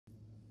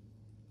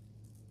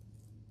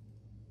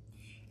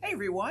Hey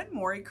everyone,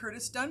 Maury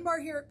Curtis Dunbar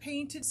here at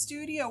Painted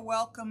Studio.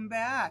 Welcome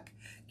back.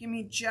 Give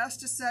me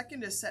just a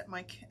second to set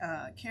my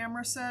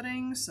camera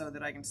settings so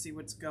that I can see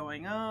what's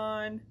going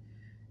on,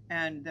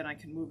 and then I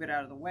can move it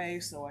out of the way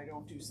so I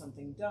don't do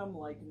something dumb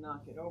like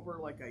knock it over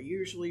like I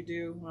usually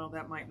do. Well,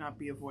 that might not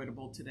be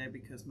avoidable today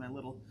because my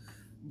little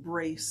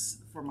brace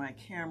for my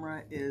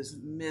camera is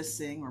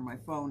missing, or my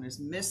phone is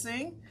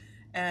missing.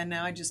 And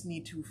now I just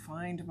need to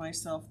find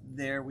myself.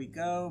 There we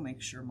go. Make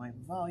sure my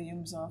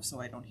volume's off so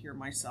I don't hear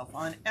myself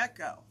on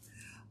echo.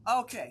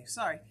 Okay,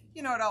 sorry.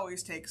 You know, it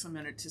always takes a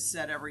minute to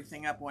set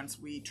everything up once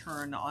we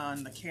turn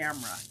on the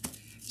camera.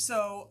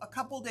 So a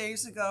couple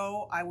days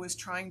ago, I was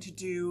trying to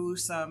do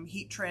some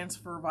heat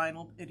transfer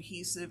vinyl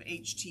adhesive,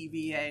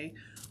 HTVA,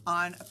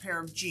 on a pair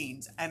of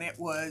jeans, and it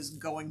was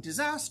going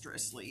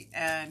disastrously.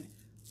 And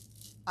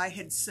I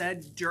had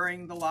said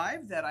during the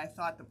live that I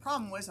thought the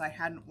problem was I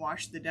hadn't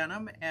washed the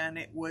denim, and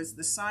it was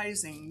the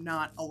sizing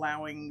not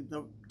allowing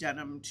the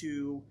denim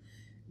to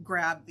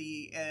grab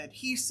the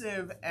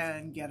adhesive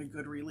and get a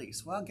good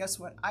release. Well, guess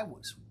what? I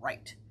was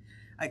right.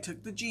 I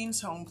took the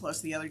jeans home,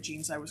 plus the other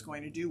jeans I was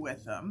going to do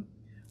with them,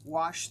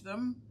 washed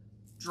them,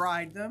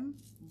 dried them,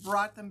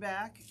 brought them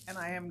back, and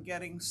I am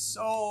getting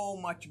so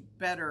much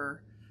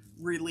better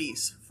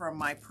release from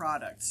my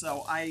product.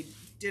 So I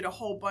did a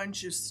whole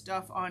bunch of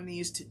stuff on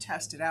these to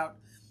test it out.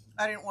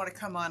 I didn't want to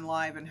come on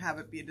live and have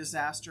it be a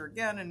disaster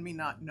again and me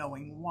not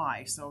knowing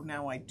why. So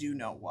now I do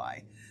know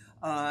why.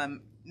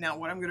 Now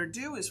what I'm going to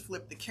do is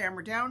flip the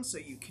camera down so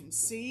you can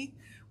see.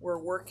 We're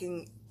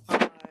working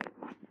on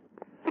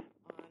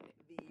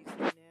these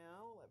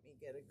now. Let me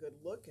get a good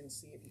look and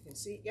see if you can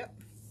see. Yep.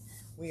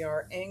 We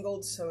are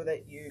angled so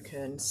that you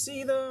can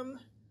see them.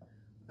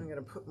 I'm going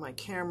to put my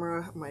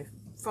camera, my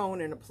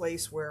phone in a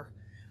place where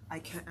I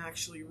can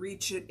actually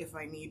reach it if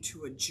I need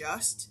to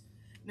adjust.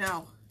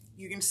 Now,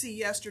 you can see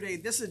yesterday,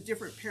 this is a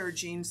different pair of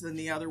jeans than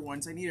the other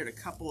ones. I needed a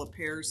couple of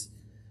pairs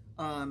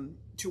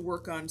to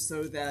work on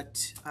so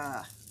that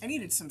I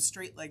needed some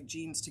straight leg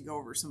jeans to go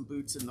over some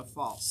boots in the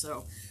fall.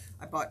 So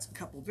I bought a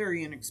couple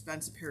very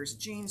inexpensive pairs of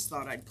jeans,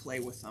 thought I'd play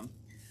with them.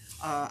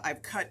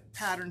 I've cut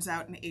patterns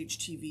out in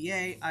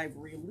HTVA. I've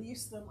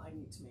released them. I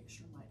need to make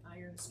sure my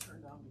iron's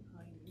turned on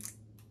behind me,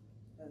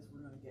 as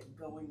we're going to get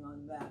going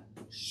on that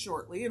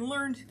shortly. And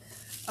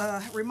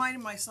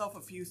reminded myself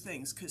a few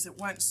things because it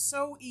went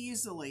so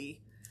easily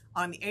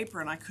on the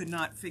apron I could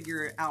not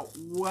figure out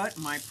what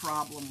my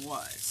problem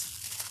was.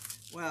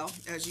 Well,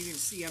 as you can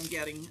see, I'm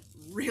getting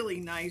really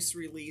nice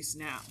release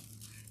now.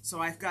 So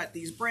I've got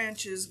these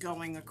branches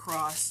going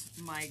across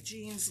my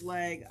jeans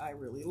leg. I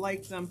really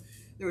like them.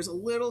 There was a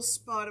little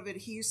spot of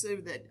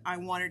adhesive that I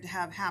wanted to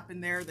have happen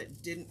there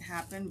that didn't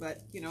happen,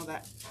 but you know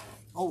that,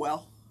 oh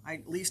well.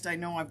 At least I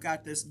know I've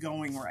got this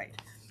going right.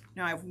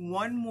 Now I have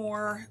one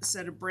more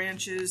set of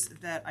branches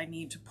that I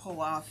need to pull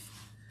off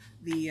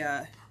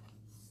the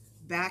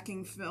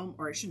backing film,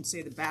 or I shouldn't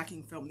say the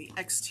backing film, the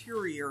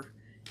exterior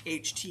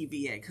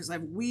HTVA, because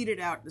I've weeded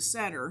out the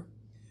center,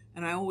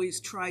 and I always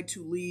try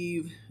to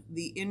leave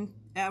the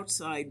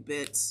outside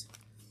bits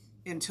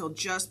until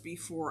just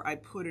before I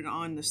put it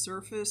on the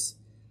surface,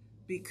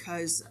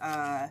 because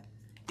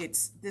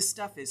this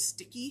stuff is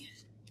sticky.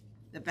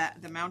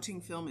 The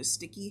mounting film is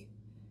sticky.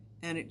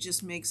 And it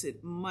just makes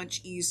it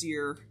much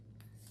easier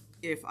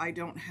if I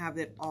don't have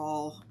it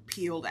all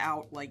peeled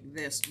out like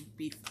this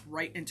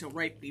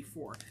right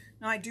before.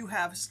 Now I do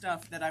have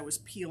stuff that I was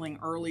peeling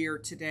earlier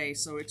today,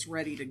 so it's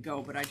ready to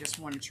go, but I just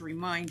wanted to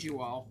remind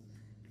you all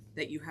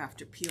that you have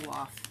to peel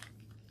off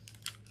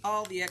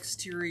all the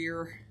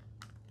exterior.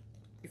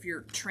 If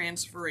you're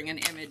transferring an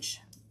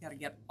image, you gotta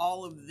get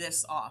all of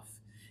this off.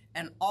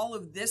 And all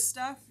of this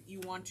stuff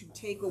you want to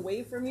take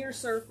away from your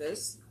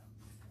surface.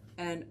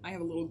 And I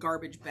have a little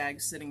garbage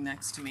bag sitting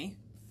next to me,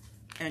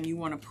 and you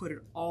want to put it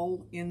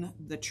all in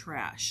the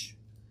trash.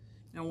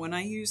 Now when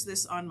I use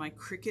this on my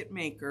Cricut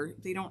Maker,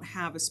 they don't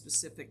have a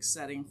specific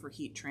setting for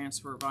heat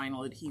transfer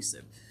vinyl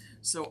adhesive.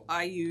 So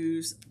I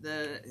use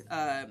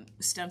the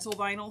stencil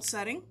vinyl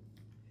setting,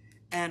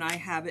 and I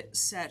have it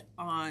set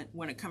on,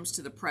 when it comes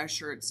to the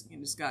pressure,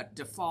 it's got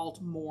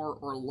default more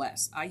or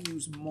less. I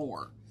use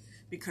more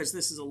because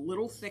this is a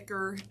little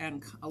thicker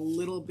and a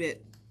little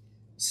bit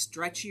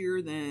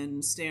stretchier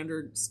than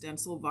standard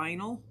stencil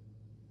vinyl.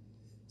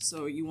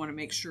 So you want to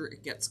make sure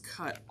it gets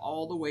cut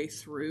all the way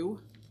through.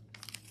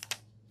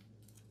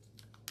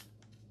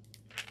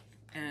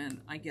 And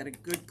I get a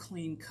good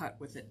clean cut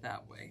with it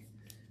that way.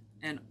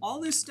 And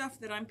all this stuff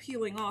that I'm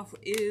peeling off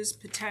is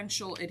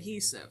potential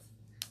adhesive,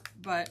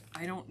 but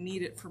I don't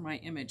need it for my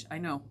image. I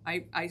know,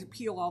 I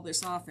peel all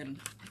this off and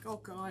like, oh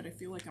God, I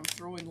feel like I'm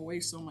throwing away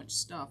so much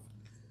stuff.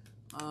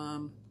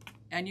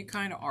 And you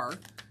kind of are.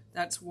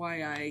 That's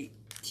why I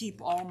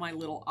keep all my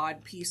little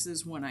odd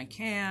pieces when I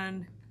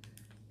can,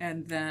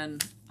 and then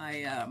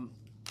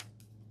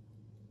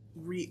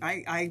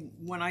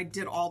when I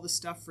did all the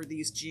stuff for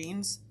these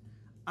jeans,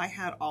 I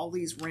had all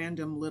these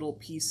random little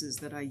pieces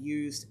that I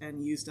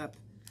used up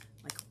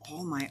like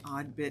all my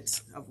odd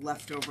bits of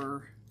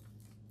leftover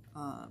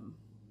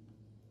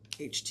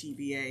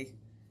HTVA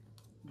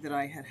that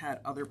I had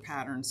other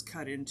patterns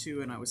cut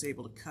into, and I was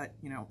able to cut,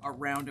 you know,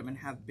 around them and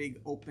have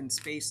big open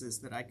spaces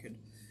that I could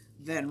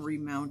then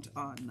remount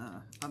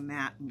on a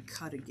mat and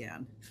cut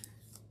again.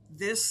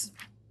 This,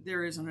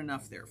 there isn't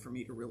enough there for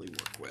me to really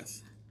work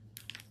with.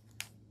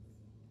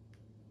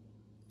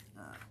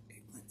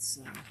 Let's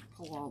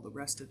pull all the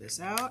rest of this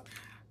out.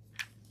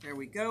 There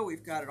we go.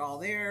 We've got it all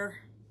there.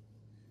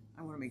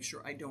 I want to make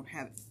sure I don't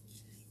have,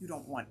 you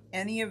don't want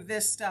any of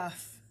this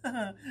stuff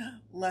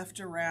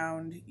left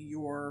around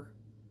your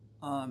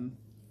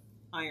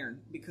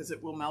iron, because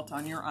it will melt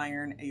on your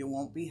iron and you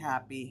won't be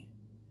happy.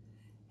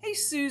 Hey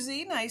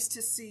Susie, nice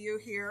to see you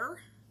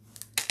here.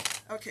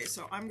 Okay,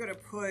 so I'm going to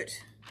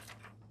put,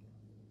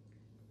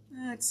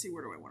 let's see,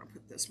 where do I want to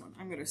put this one?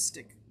 I'm going to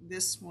stick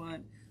this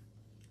one.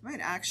 I might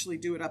actually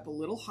do it up a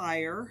little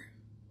higher,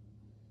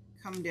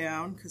 come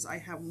down, because I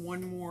have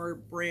one more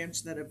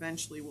branch that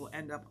eventually will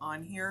end up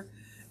on here.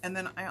 And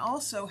then I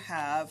also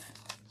have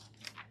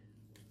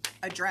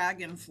a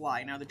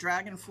dragonfly. Now the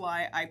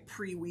dragonfly I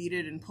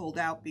pre-weeded and pulled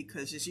out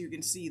because, as you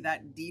can see,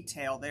 that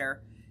detail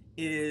there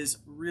is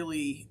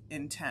really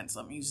intense.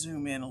 Let me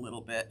zoom in a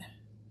little bit.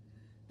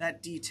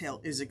 That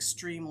detail is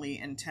extremely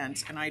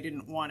intense, and I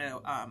didn't want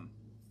to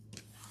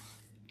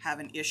have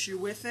an issue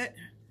with it.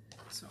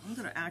 So I'm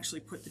going to actually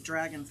put the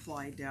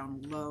dragonfly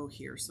down low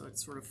here so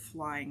it's sort of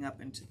flying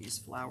up into these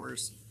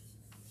flowers.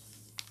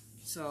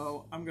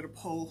 So I'm going to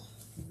pull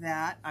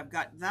that. I've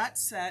got that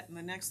set, and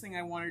the next thing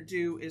I want to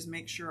do is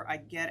make sure I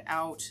get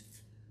out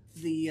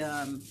the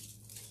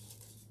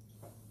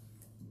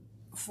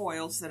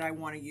foils that I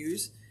want to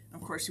use. Of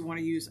course, you want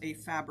to use a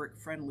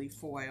fabric-friendly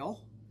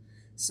foil.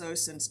 So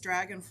since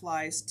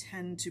dragonflies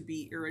tend to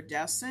be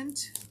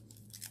iridescent,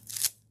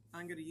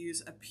 I'm going to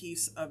use a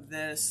piece of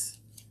this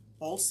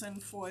Olsen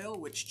foil,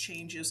 which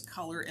changes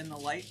color in the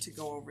light to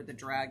go over the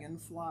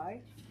dragonfly.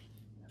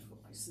 I'll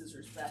put my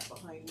scissors back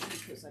behind me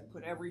because I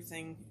put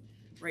everything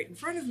right in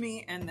front of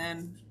me, and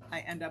then I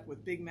end up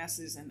with big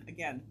messes. And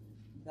again,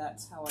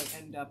 that's how I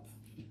end up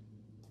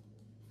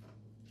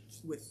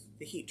with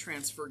the heat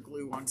transfer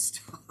glue on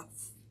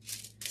stuff.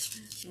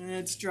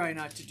 Let's try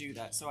not to do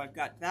that. So I've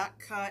got that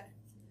cut,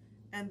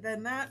 and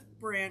then that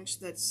branch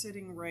that's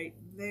sitting right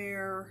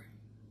there.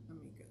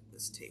 Let me get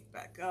this tape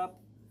back up.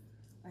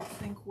 I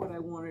think what I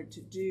wanted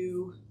to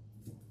do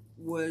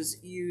was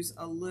use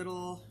a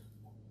little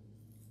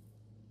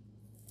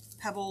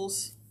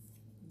Pebbles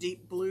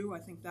deep blue. I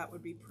think that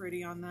would be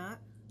pretty on that.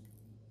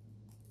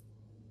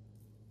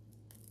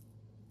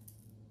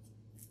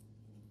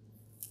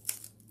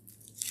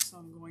 So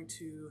I'm going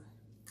to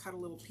cut a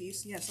little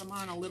piece. Yes, I'm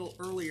on a little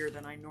earlier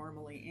than I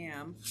normally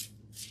am,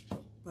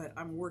 but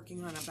I'm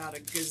working on about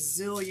a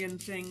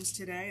gazillion things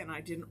today, and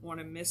I didn't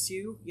want to miss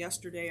you.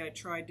 Yesterday I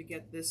tried to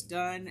get this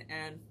done,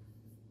 and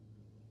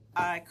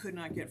I could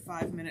not get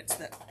 5 minutes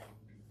that,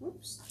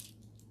 whoops,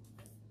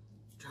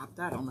 dropped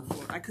that on the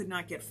floor. I could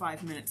not get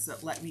 5 minutes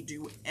that let me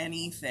do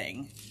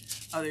anything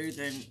other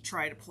than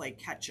try to play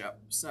catch up.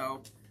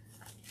 So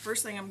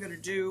first thing I'm going to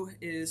do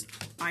is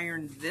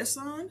iron this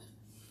on.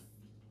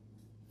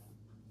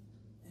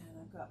 And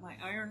I've got my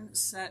iron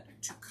set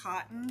to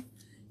cotton.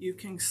 You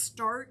can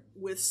start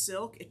with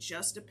silk. It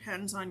just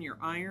depends on your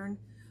iron.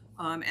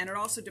 And it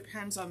also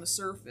depends on the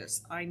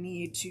surface. I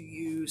need to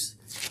use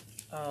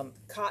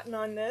cotton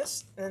on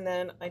this, and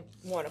then I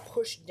want to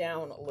push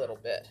down a little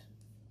bit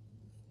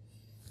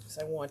because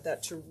I want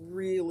that to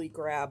really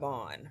grab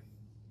on.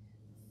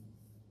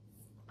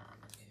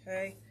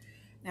 Okay,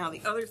 now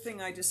the other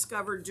thing I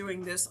discovered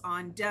doing this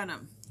on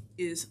denim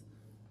is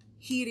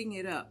heating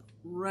it up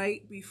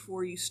right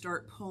before you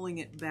start pulling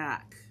it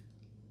back,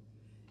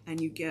 and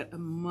you get a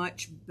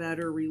much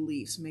better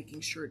release,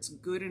 making sure it's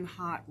good and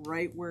hot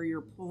right where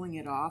you're pulling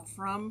it off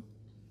from,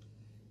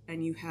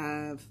 and you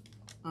have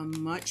a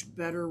much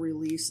better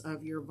release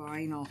of your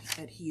vinyl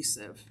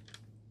adhesive.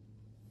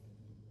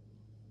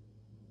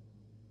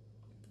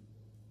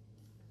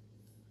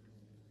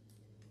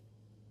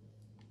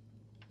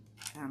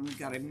 And we've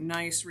got a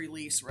nice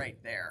release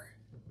right there.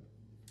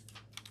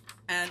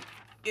 And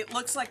it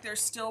looks like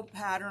there's still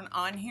pattern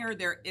on here.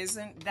 There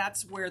isn't.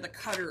 That's where the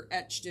cutter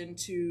etched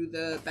into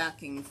the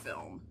backing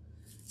film.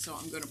 So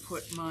I'm going to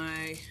put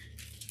my,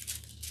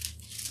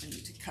 I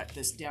need to cut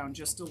this down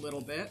just a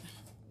little bit.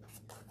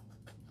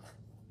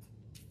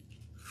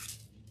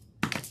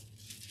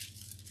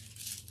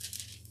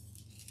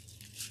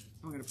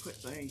 I'm going to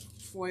put the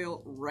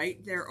foil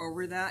right there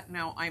over that.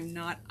 Now, I'm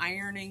not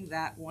ironing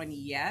that one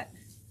yet.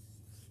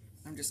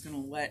 I'm just going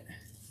to let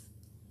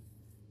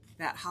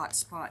that hot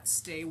spot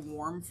stay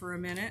warm for a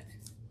minute,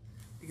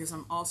 because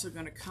I'm also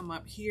going to come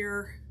up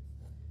here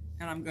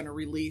and I'm going to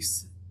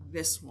release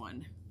this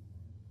one.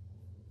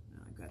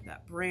 Now, I've got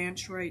that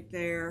branch right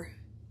there.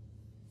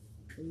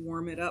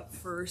 Warm it up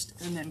first,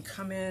 and then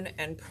come in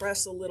and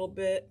press a little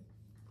bit.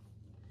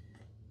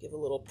 Give a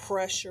little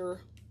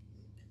pressure.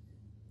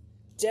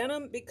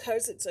 Denim,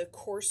 because it's a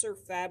coarser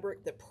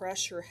fabric, the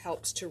pressure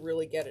helps to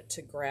really get it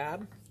to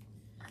grab.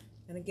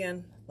 And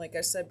again, like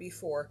I said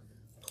before,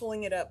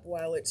 pulling it up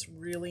while it's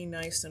really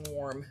nice and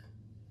warm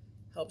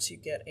Helps you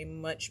get a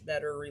much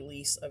better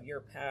release of your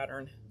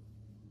pattern.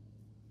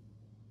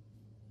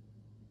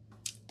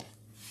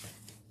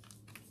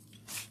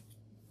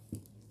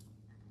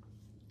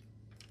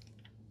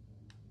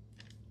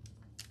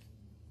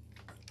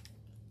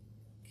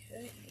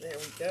 Okay, there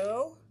we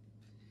go.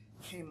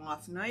 Came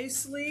off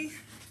nicely.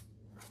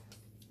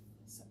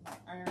 Set my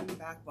iron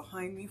back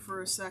behind me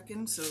for a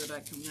second so that I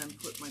can then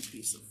put my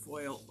piece of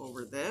foil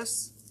over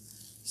this.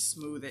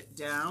 Smooth it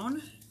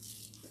down.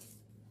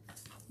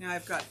 Now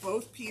I've got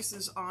both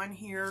pieces on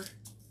here.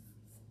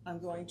 I'm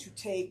going to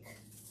take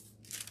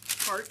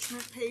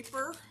parchment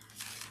paper.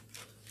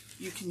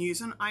 You can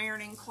use an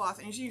ironing cloth.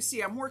 And as you can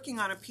see, I'm working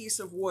on a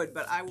piece of wood,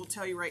 but I will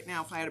tell you right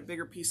now, if I had a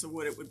bigger piece of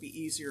wood, it would be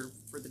easier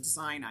for the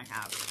design I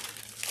have.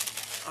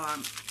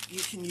 You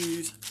can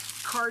use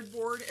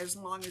cardboard as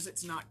long as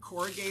it's not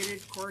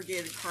corrugated.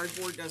 Corrugated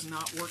cardboard does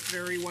not work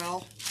very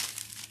well.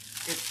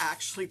 It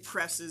actually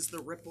presses the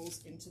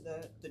ripples into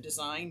the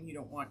design. You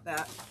don't want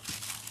that.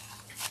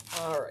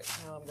 All right,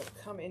 now I'm going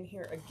to come in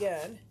here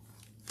again,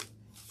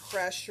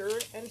 pressure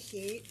and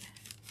heat.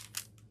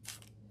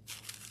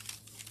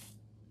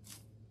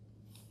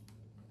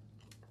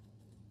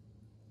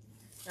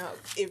 Now,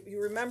 if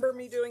you remember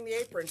me doing the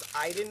aprons,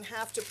 I didn't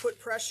have to put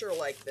pressure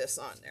like this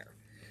on there.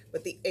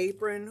 But the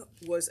apron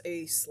was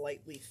a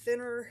slightly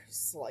thinner,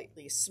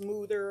 slightly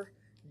smoother,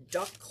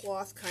 duck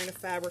cloth kind of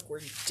fabric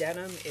where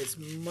denim is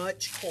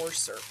much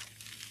coarser.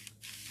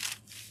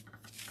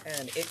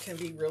 And it can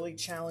be really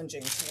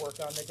challenging to work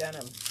on the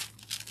denim.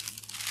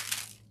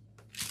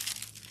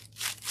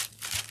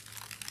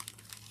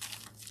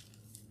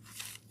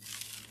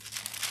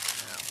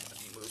 Now,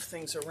 let me move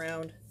things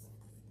around.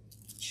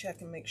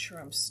 Check and make sure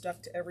I'm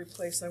stuck to every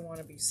place I want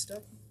to be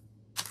stuck.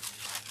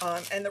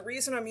 And the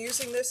reason I'm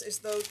using this is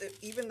that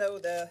even though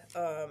the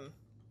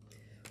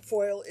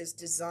foil is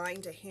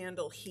designed to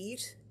handle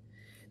heat,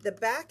 the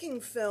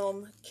backing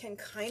film can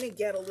kind of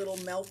get a little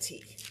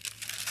melty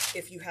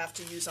if you have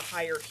to use a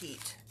higher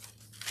heat.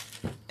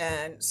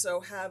 And so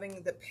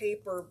having the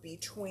paper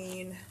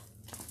between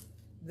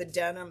the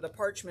denim, the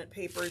parchment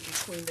paper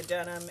between the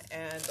denim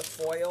and the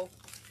foil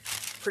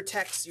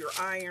protects your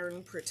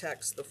iron,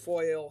 protects the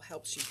foil,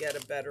 helps you get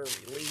a better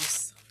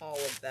release, all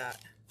of that.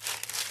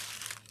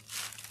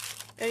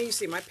 And you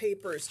see my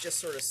paper is just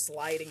sort of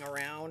sliding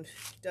around.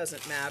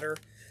 Doesn't matter.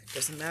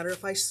 Doesn't matter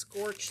if I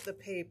scorch the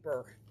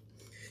paper.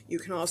 You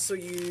can also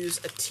use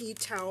a tea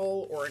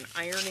towel or an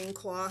ironing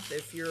cloth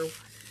if you're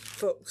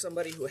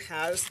somebody who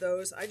has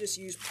those. I just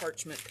use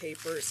parchment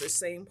paper. It's the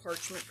same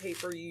parchment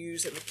paper you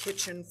use in the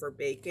kitchen for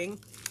baking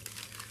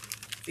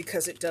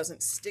because it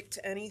doesn't stick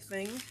to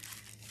anything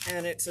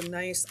and it's a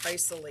nice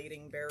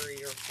isolating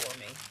barrier for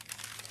me.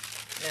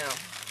 Now,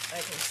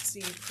 I can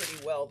see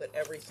pretty well that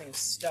everything's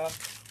stuck.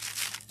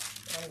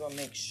 I'm going to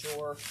make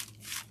sure.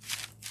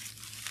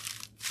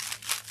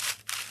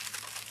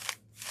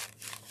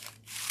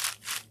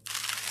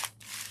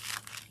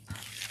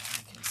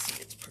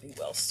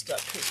 Well stuck,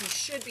 because you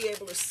should be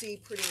able to see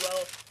pretty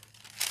well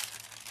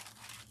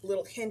a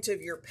little hint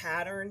of your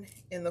pattern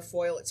in the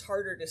foil. It's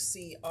harder to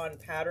see on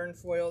pattern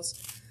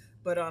foils,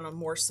 but on a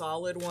more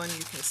solid one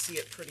you can see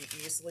it pretty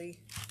easily.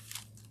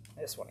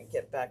 I just want to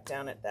get back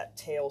down at that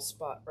tail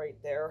spot right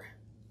there.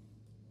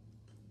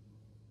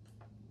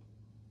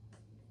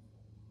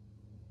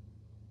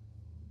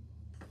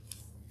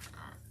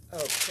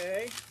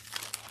 Okay,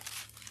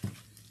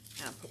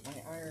 now put my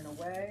iron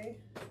away.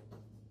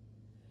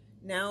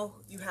 Now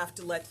you have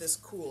to let this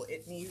cool.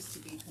 It needs to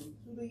be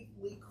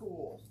completely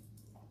cool.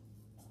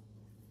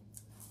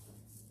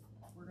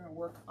 We're going to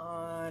work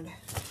on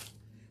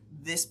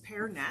this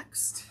pair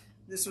next.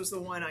 This was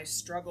the one I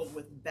struggled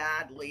with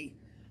badly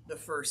the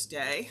first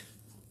day.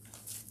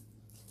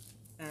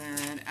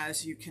 And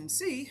as you can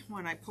see,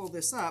 when I pull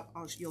this up,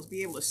 you'll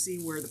be able to see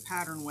where the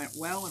pattern went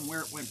well and where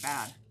it went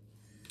bad.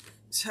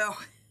 So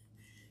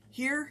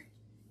here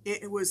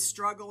it was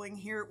struggling,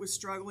 here it was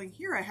struggling.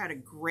 Here I had a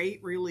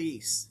great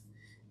release.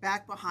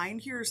 Back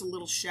behind here is a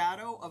little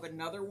shadow of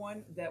another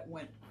one that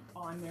went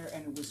on there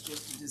and it was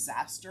just a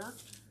disaster.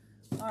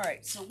 All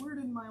right, so where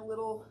did my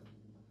little,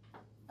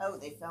 oh,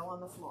 they fell on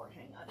the floor,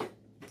 hang on.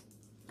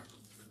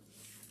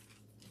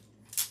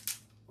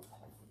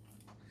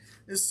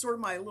 This is sort of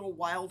my little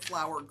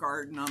wildflower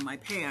garden on my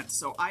pants,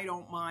 so I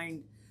don't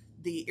mind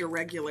the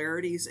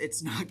irregularities.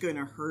 It's not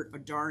gonna hurt a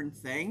darn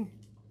thing.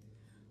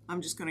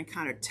 I'm just gonna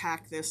kind of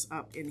tack this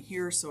up in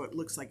here so it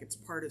looks like it's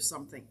part of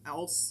something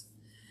else.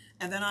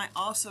 And then I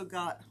also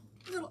got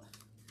a little,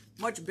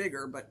 much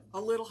bigger, but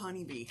a little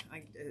honeybee.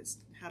 I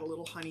had a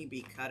little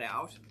honeybee cut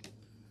out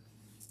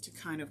to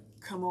kind of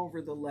come over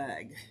the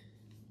leg.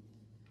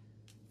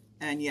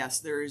 And yes,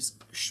 there's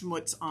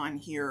schmutz on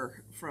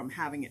here from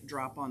having it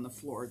drop on the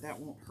floor. That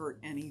won't hurt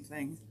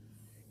anything.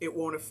 It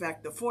won't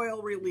affect the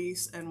foil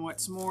release, and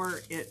what's more,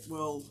 it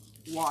will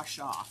wash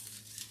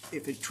off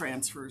if it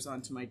transfers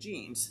onto my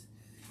jeans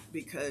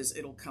because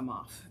it'll come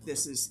off.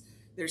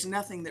 There's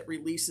nothing that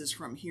releases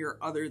from here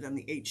other than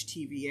the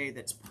HTVA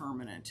that's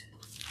permanent.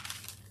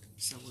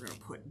 So we're going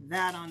to put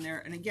that on there.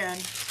 And again,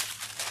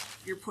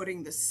 you're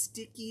putting the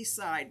sticky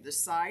side, the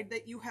side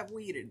that you have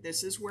weeded.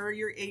 This is where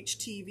your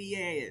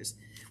HTVA is.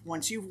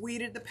 Once you've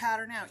weeded the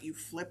pattern out, you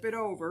flip it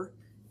over,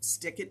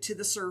 stick it to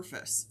the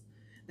surface.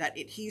 That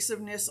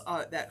adhesiveness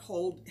that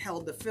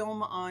held the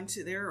film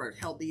onto there, or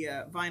held the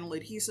vinyl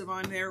adhesive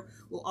on there,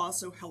 will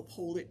also help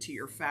hold it to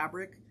your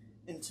fabric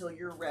until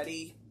you're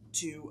ready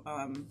to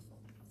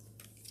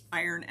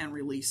iron and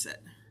release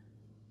it.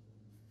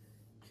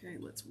 Okay,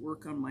 let's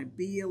work on my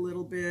B a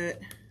little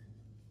bit.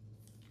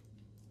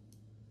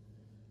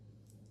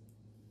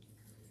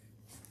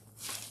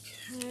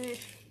 Okay,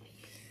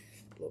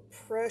 a little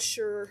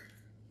pressure.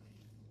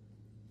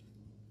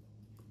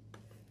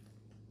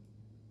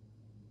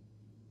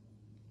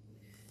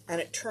 And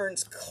it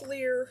turns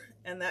clear,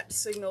 and that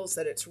signals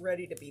that it's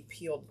ready to be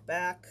peeled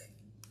back.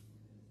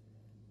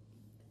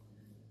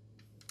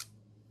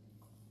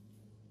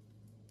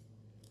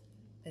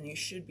 And you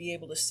should be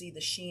able to see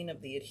the sheen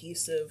of the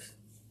adhesive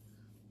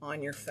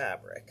on your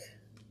fabric.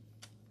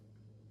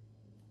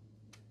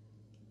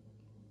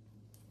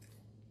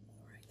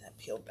 All right, that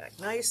peeled back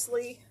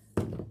nicely.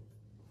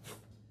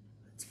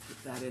 Let's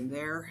put that in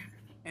there.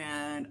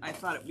 And I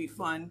thought it would be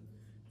fun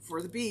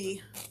for the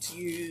B to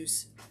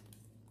use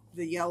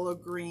the yellow,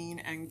 green,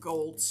 and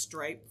gold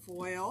stripe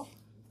foil.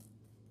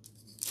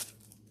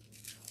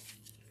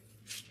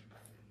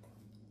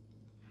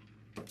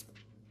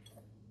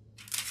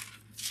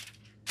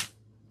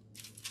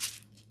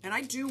 And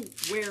I do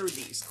wear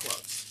these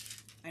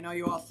clothes. I know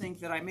you all think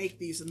that I make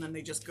these and then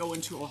they just go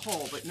into a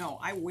hole, but no,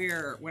 I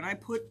wear, when I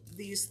put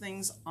these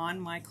things on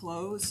my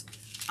clothes,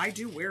 I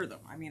do wear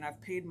them. I mean,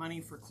 I've paid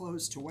money for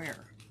clothes to wear.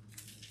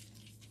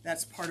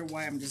 That's part of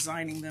why I'm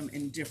designing them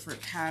in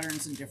different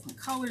patterns and different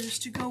colors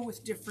to go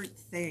with different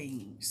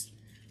things.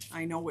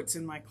 I know what's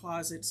in my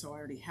closet, so I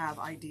already have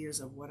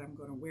ideas of what I'm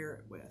going to wear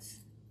it with.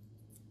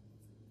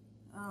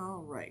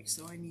 All right,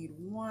 so I need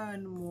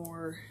one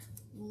more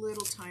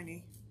little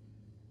tiny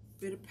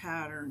bit of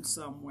pattern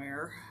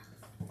somewhere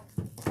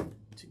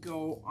to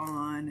go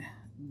on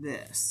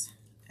this.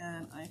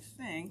 And I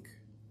think,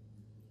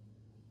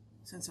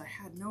 since I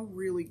had no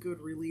really good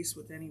release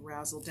with any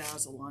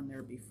razzle-dazzle on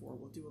there before,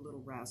 we'll do a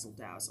little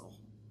razzle-dazzle.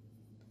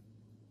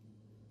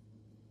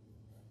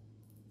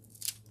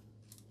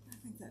 I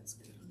think that's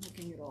good. I'm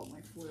looking at all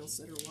my foils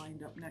that are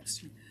lined up next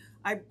to me.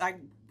 I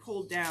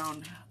pulled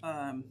down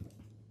a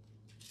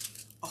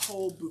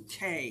whole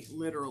bouquet,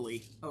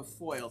 literally, of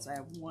foils. I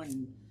have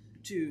 1,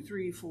 2,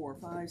 3, 4,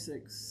 5,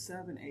 6,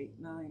 7, 8,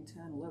 9,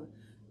 10, 11,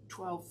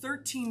 12,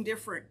 13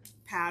 different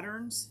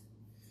patterns,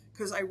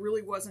 because I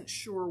really wasn't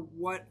sure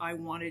what I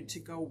wanted to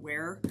go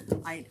where.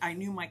 I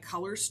knew my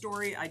color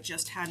story, I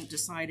just hadn't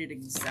decided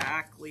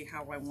exactly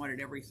how I wanted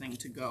everything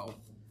to go.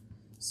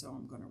 So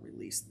I'm going to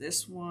release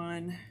this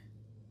one.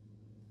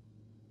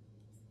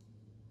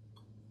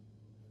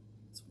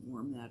 Let's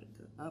warm that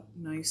up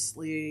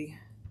nicely.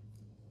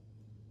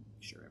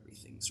 Make sure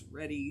everything's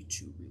ready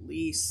to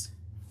release.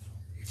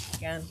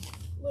 Again,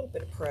 a little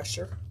bit of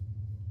pressure.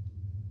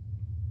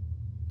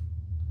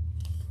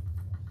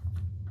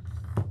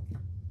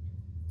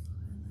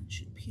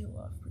 Peel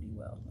off pretty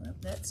well. Well,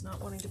 that's not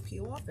wanting to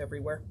peel off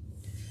everywhere.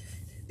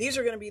 These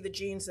are going to be the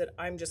jeans that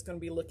I'm just going to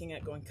be looking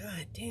at going,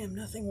 God damn,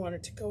 nothing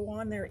wanted to go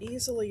on there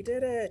easily,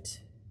 did it?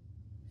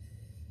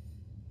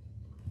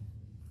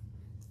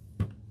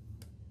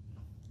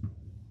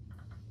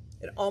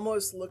 It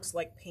almost looks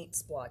like paint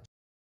splotch.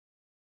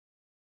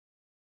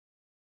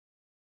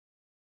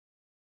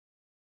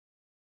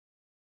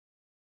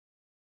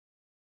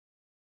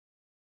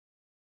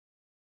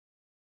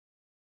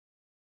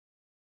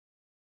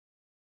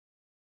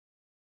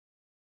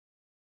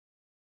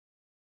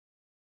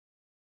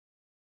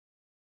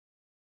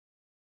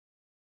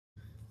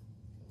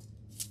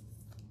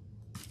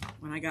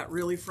 When I got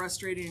really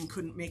frustrated and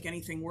couldn't make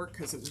anything work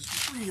because it was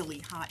really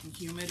hot and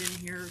humid in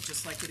here,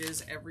 just like it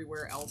is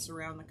everywhere else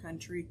around the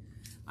country,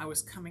 I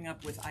was coming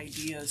up with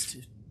ideas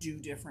to do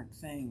different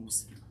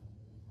things.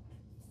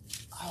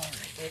 All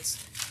right,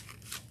 let's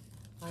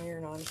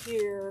iron on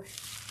here,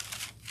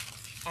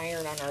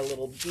 iron on our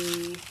little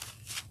B.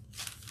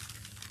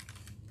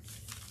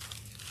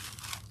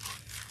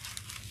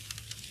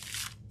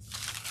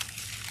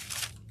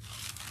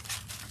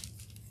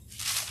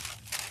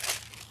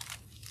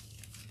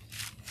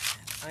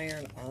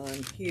 Iron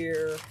on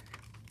here.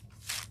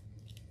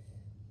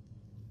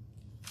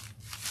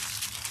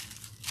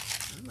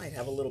 I might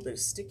have a little bit of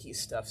sticky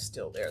stuff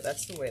still there.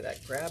 That's the way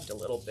that grabbed a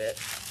little bit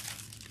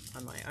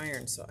on my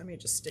iron, so I may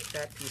just stick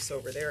that piece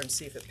over there and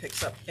see if it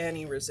picks up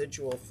any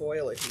residual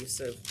foil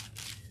adhesive.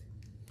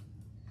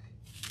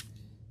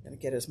 I'm gonna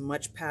get as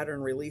much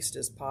pattern released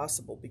as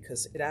possible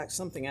because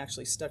something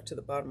actually stuck to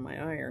the bottom of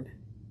my iron.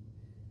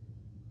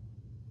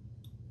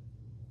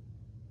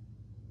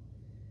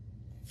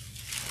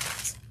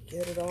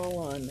 Get it all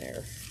on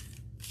there.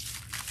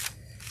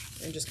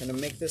 I'm just going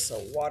to make this a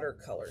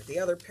watercolor. The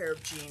other pair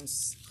of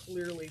jeans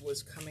clearly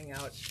was coming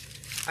out.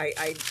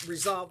 I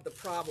resolved the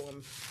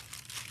problem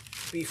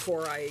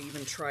before I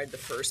even tried the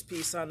first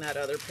piece on that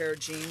other pair of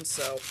jeans,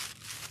 so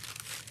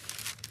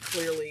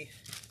clearly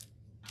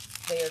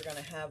they are going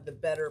to have the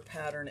better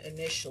pattern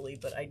initially,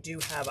 but I do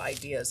have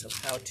ideas of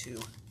how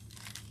to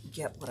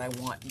get what I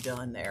want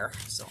done there,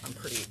 so I'm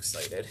pretty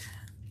excited.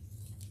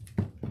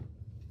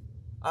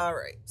 All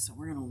right, so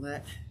we're going to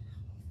let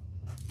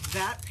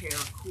that pair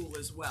cool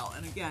as well.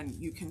 And again,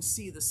 you can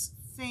see this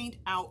faint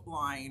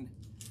outline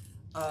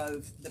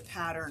of the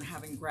pattern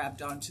having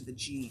grabbed onto the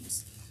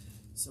jeans.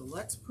 So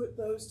let's put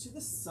those to the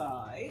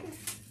side,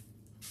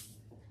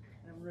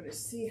 and we're going to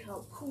see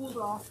how cooled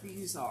off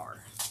these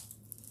are.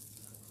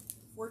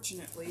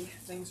 Fortunately,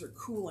 things are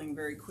cooling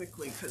very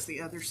quickly because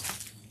the others,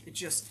 it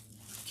just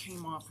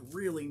came off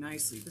really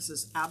nicely. This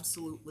is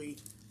absolutely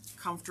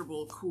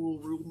comfortable, cool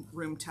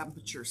room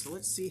temperature. So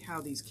let's see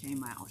how these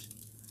came out.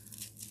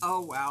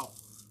 Oh, wow.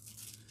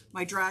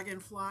 My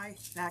dragonfly,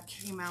 that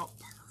came out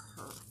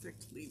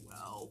perfectly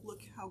well.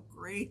 Look how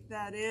great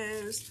that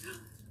is.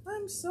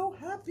 I'm so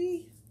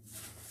happy.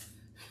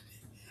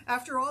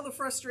 After all the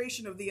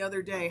frustration of the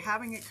other day,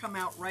 having it come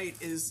out right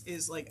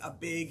is like a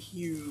big,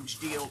 huge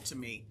deal to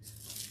me.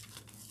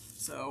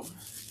 So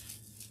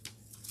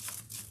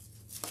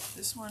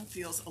this one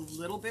feels a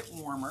little bit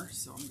warmer,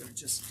 so I'm going to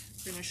just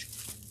finish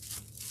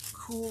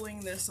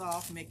cooling this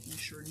off, making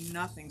sure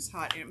nothing's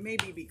hot. And it may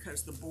be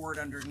because the board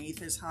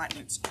underneath is hot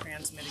and it's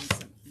transmitting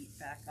some heat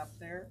back up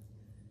there.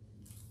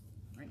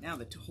 Right now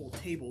the whole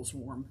table's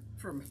warm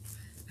from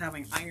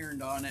having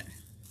ironed on it.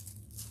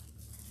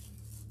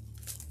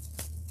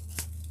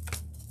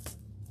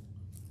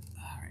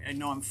 All right, I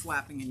know I'm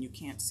flapping and you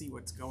can't see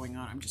what's going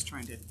on. I'm just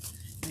trying to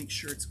make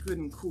sure it's good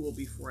and cool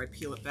before I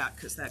peel it back,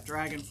 because that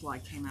dragonfly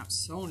came out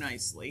so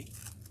nicely.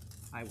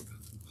 I was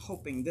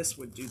hoping this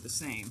would do the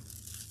same.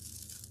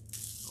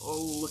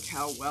 Oh, look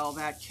how well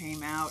that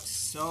came out.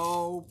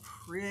 So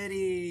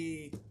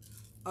pretty.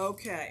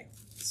 Okay,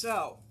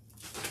 so,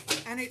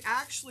 and it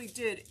actually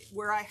did,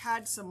 where I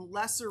had some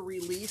lesser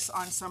release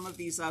on some of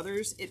these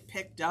others, it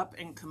picked up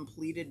and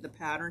completed the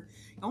pattern.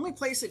 The only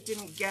place it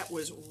didn't get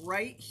was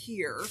right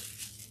here,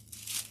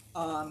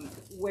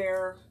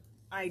 where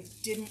I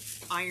didn't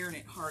iron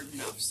it hard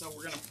enough. So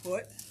we're going to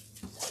put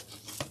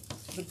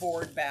the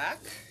board back.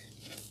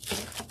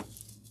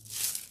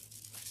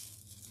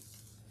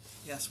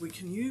 Yes, we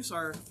can use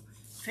our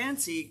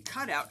fancy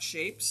cutout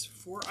shapes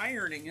for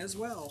ironing as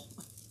well.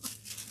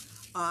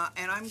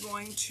 And I'm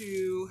going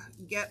to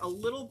get a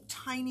little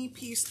tiny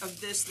piece of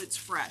this that's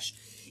fresh.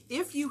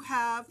 If you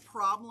have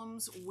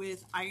problems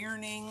with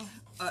ironing,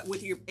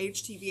 with your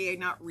HTVA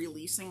not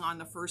releasing on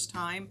the first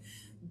time,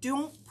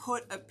 don't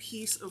put a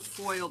piece of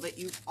foil that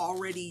you've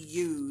already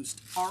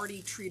used,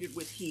 already treated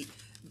with heat.